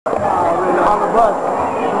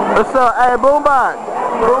What's up? Hey, Boombox.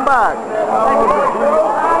 Boombox.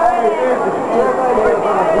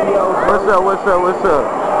 What's up? What's up? What's up?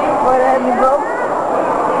 What happened, bro?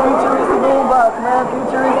 Futuristic Boombox, man.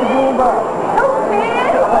 Futuristic Boombox.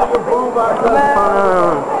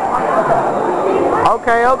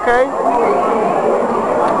 Okay, okay.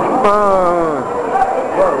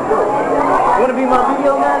 Wanna be my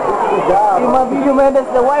video man? Be my video man,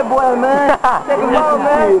 that's the white boy man. Check him out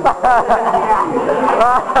man.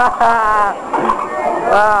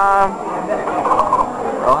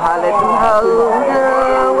 Oh, holla at them hoes,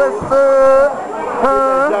 yeah, what's up?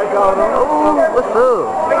 Oh, what's up?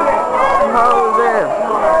 Them hoes there.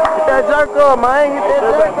 Get that jerk up, man. Get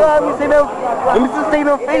that jerk up. Let me see them. Let me just see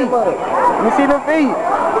them feet. Let me see them feet.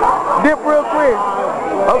 Dip real quick.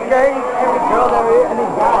 Okay.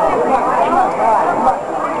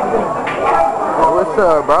 What's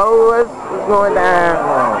up, bro? What's going down?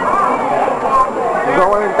 What's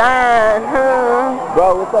going down, huh? Bro,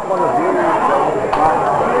 what's up on the video?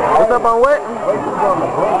 What's up on what?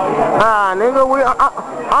 Nigga,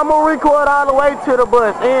 I'm gonna record all the way to the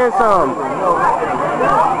bus and some.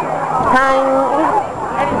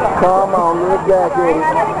 Come on, look back at it.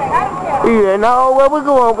 Yeah, no, where we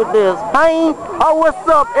going with this? Oh, what's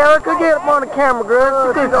up, Erica? Get up on the camera,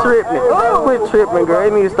 girl. Quit tripping. Quit tripping, girl.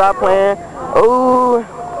 You need to stop playing. Ooh,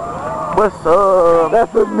 what's up?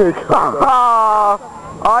 That's a nigga.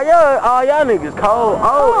 All y'all niggas cold.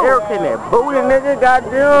 Oh, Erica in that booty, nigga.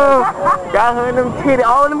 Goddamn. Got her in them titties.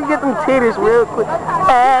 Oh, let me get them titties real quick.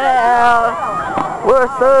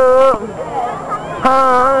 What's up?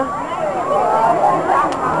 Huh?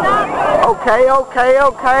 Okay.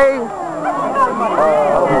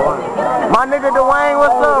 My nigga Dwayne,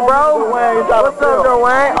 what's up, bro? What's up,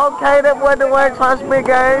 Dwayne? Okay, that boy Dwayne trying to spit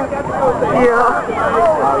game. Yeah.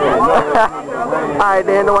 Alright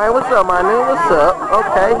then, Dwayne, what's up, my nigga? What's up?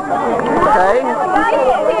 Okay. Hey,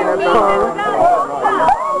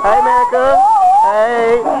 America.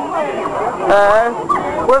 Hey.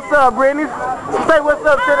 What's up, Brittany? Say what's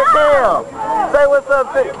up to the cam. Say what's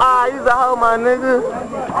up to... he's a hoe, my nigga.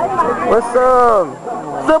 What's up?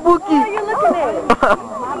 Sabuki. What are you looking at?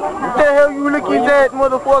 What the hell you looking at,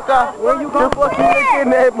 motherfucker? Where you going? The fuck you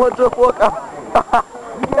looking at, motherfucker?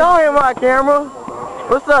 Don't hit my camera.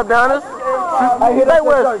 What's up, Donis? Say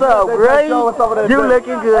what's up, Gray. You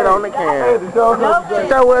looking good on the camera.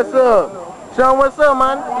 Say what's up. Show him what's up,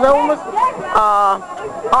 man. Show him what's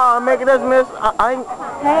up. Making us miss. Hey.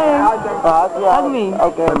 Hug me.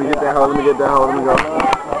 Okay, let me get that hoe. Let me go.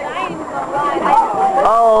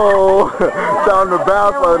 Oh, time to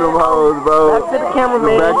bounce for them hoes, bro. Back to the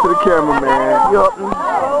cameraman. Back to the cameraman. Yup.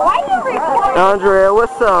 Andrea,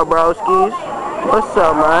 what's up, broskies? What's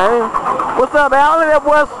up, man? What's up, Alan? That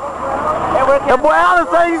boy Alan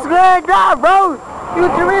say he's swagged out, bro.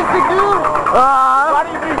 Futuristic, dude.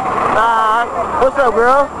 What's up,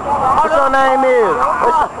 girl? What's your name is?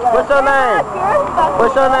 What's your name?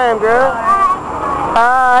 What's your name, girl?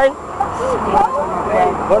 Hi. Hey,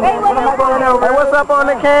 what's up on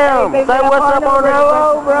the cam? Say what's up on the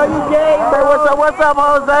cam. Bro, you gay, bro. Say what's up,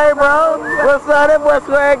 Jose, bro? What's up? That boy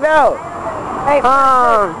swagged out.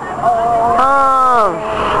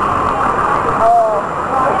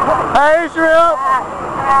 Hey, Shrimp.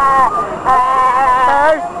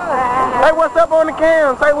 Hey, what's up on the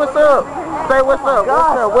cam? Say what's up. Say what's up.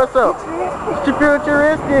 What's up? It's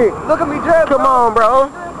futuristic. Look at me drip. Come on, bro.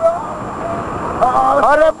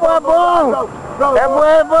 Oh, that boy boom. That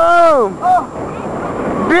boy boom.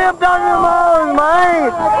 Dipped on the moles,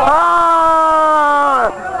 man.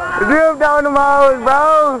 Dipped on the moles,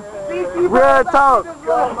 bro. Real talk.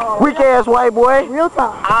 Weak ass white boy. Real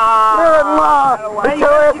talk.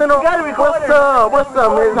 What's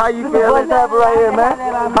up, miss? How you feeling? Right here, man.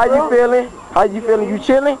 How you feeling? You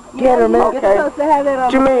chilling? Get her, man. Okay.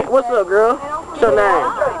 What you mean? What's up, girl? What's your name?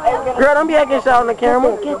 Girl, don't be acting shy on the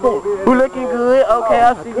camera. You looking good? Okay,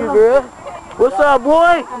 I see you, girl. What's up,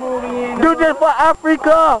 boy? Do this for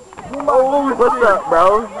Africa. What's up,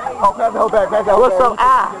 bro? What's up?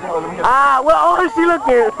 Well, she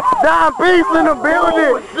looking. Dime Beast in the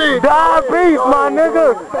building. Dime Beast, my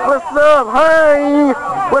nigga. What's up, hey?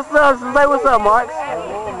 What's up? Say what's up, Marks.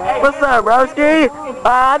 What's up, broski?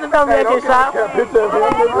 I just don't make it shot.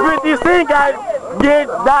 50 Cent got get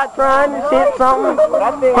doctrine and shit, something.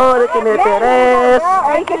 Looking at that ass.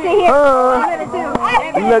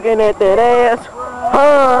 Looking at that ass.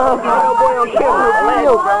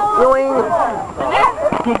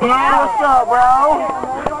 What's up, bro?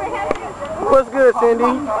 What's good, Cindy?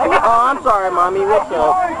 Oh, I'm sorry, mommy. What's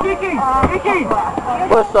up?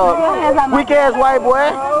 What's up? Weak ass white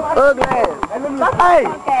boy. Ugly ass. Hey,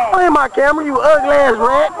 don't hit my camera, you ugly ass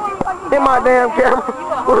rat. Hit my damn camera.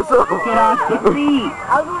 What's up? Get on 6 feet.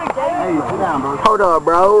 Hold up,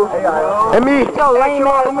 bro. Let me. Yo, lame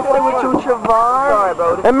man, let me play with you, Trevor. Sorry,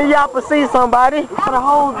 bro. Let me y'all see somebody. Come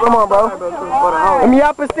on, bro. Let me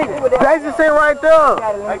y'all see. They just sitting right there.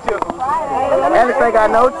 Alice ain't got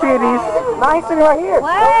no titties. No, he's sitting right here.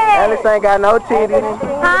 What? Alice ain't got no titties.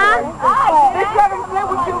 Huh?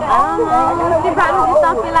 I don't know. She probably just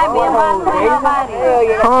don't feel like being bothered by nobody.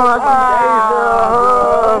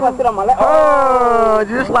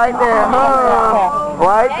 Just like that,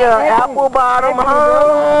 right there, apple bottom,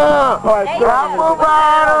 apple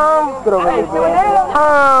bottom,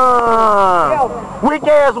 weak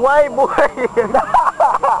ass white boy.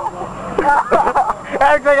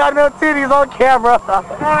 Actually, got no titties on camera.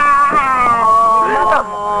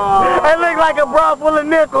 It look like a bra full of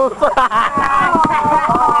nickels.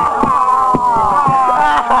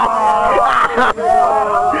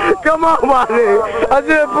 Come on, my nigga. I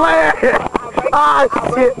just playing. Ah,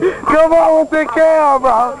 shit. Come on with the camera,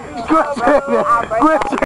 bro. Quit